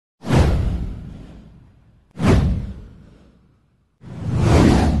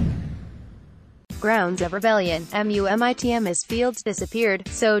grounds of rebellion. MUMIT M As fields disappeared,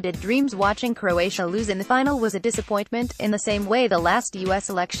 so did dreams. Watching Croatia lose in the final was a disappointment, in the same way the last U.S.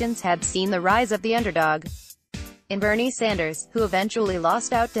 elections had seen the rise of the underdog in Bernie Sanders, who eventually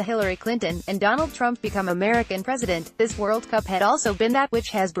lost out to Hillary Clinton, and Donald Trump become American president. This World Cup had also been that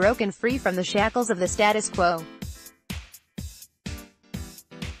which has broken free from the shackles of the status quo.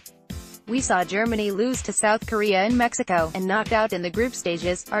 We saw Germany lose to South Korea and Mexico, and knocked out in the group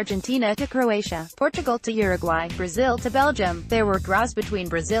stages, Argentina to Croatia, Portugal to Uruguay, Brazil to Belgium. There were draws between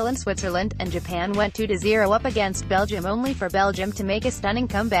Brazil and Switzerland, and Japan went 2-0 up against Belgium, only for Belgium to make a stunning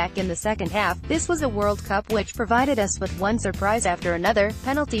comeback in the second half. This was a World Cup which provided us with one surprise after another,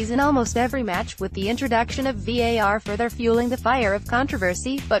 penalties in almost every match, with the introduction of VAR further fueling the fire of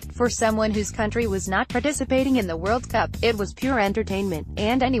controversy. But for someone whose country was not participating in the World Cup, it was pure entertainment,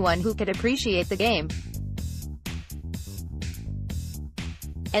 and anyone who could appreciate the game.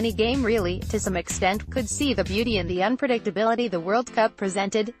 Any game really, to some extent, could see the beauty in the unpredictability the World Cup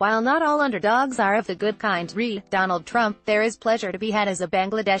presented. While not all underdogs are of the good kind, re Donald Trump, there is pleasure to be had as a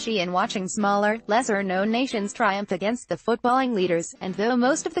Bangladeshi in watching smaller, lesser-known nations triumph against the footballing leaders. And though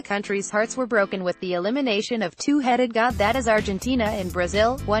most of the country's hearts were broken with the elimination of two-headed god that is Argentina and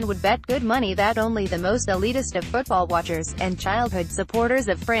Brazil, one would bet good money that only the most elitist of football watchers, and childhood supporters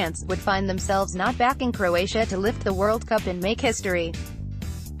of France, would find themselves not backing Croatia to lift the World Cup and make history.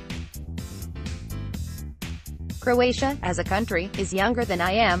 Croatia, as a country, is younger than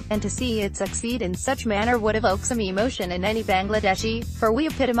I am, and to see it succeed in such manner would evoke some emotion in any Bangladeshi, for we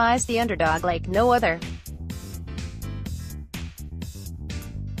epitomize the underdog like no other.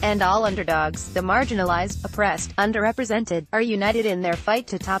 And all underdogs, the marginalized, oppressed, underrepresented, are united in their fight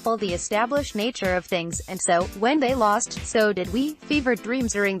to topple the established nature of things. And so, when they lost, so did we. Fevered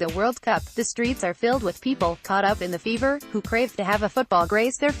dreams during the World Cup. The streets are filled with people, caught up in the fever, who crave to have a football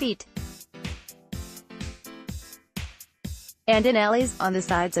grace their feet. And in alleys, on the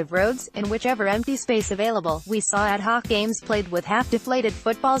sides of roads, in whichever empty space available, we saw ad hoc games played with half-deflated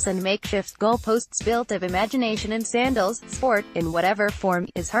footballs and makeshift goalposts built of imagination and sandals. Sport, in whatever form,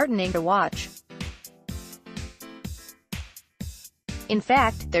 is heartening to watch. In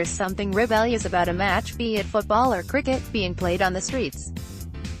fact, there's something rebellious about a match, be it football or cricket, being played on the streets.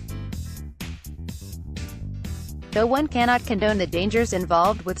 Though one cannot condone the dangers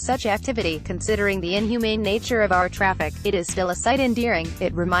involved with such activity, considering the inhumane nature of our traffic, it is still a sight endearing.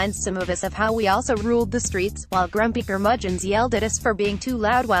 It reminds some of us of how we also ruled the streets, while grumpy curmudgeons yelled at us for being too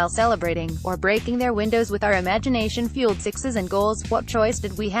loud while celebrating, or breaking their windows with our imagination-fueled sixes and goals. What choice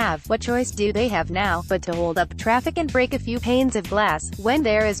did we have? What choice do they have now, but to hold up traffic and break a few panes of glass? When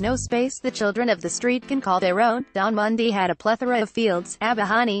there is no space the children of the street can call their own. Don Mundi had a plethora of fields,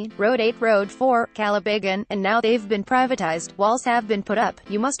 Abahani, Road 8, Road 4, Calabagan, and now they've been privatized. Walls have been put up.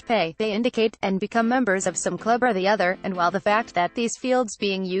 You must pay, they indicate, and become members of some club or the other. And while the fact that these fields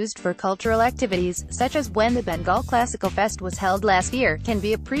being used for cultural activities, such as when the Bengal Classical Fest was held last year, can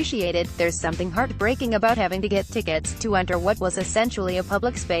be appreciated, there's something heartbreaking about having to get tickets to enter what was essentially a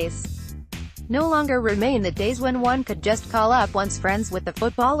public space. No longer remain the days when one could just call up one's friends with the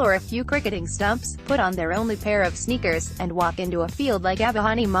football or a few cricketing stumps, put on their only pair of sneakers, and walk into a field like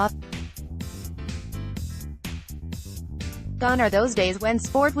Abahani Moth. Gone are those days when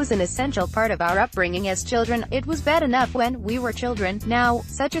sport was an essential part of our upbringing as children. It was bad enough when we were children. Now,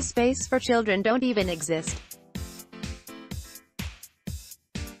 such a space for children don't even exist.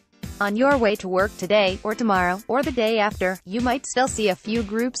 On your way to work today, or tomorrow, or the day after, you might still see a few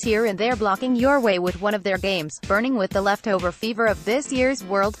groups here and there blocking your way with one of their games, burning with the leftover fever of this year's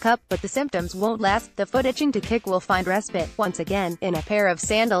World Cup. But the symptoms won't last. The foot itching to kick will find respite, once again, in a pair of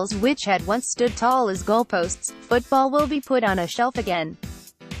sandals which had once stood tall as goalposts. Football will be put on a shelf again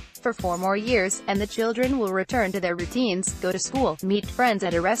for 4 more years, and the children will return to their routines, go to school, meet friends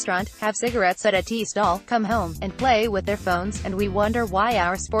at a restaurant, have cigarettes at a tea stall, come home, and play with their phones. And we wonder why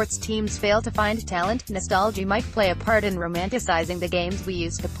our sports teams fail to find talent. Nostalgia might play a part in romanticizing the games we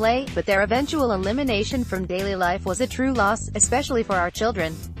used to play, but their eventual elimination from daily life was a true loss, especially for our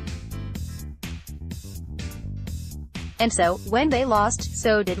children. And so, when they lost,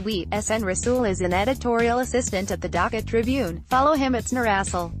 so did we. SN Rasool is an editorial assistant at the Dhaka Tribune. Follow him at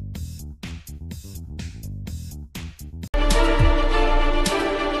Snarassel.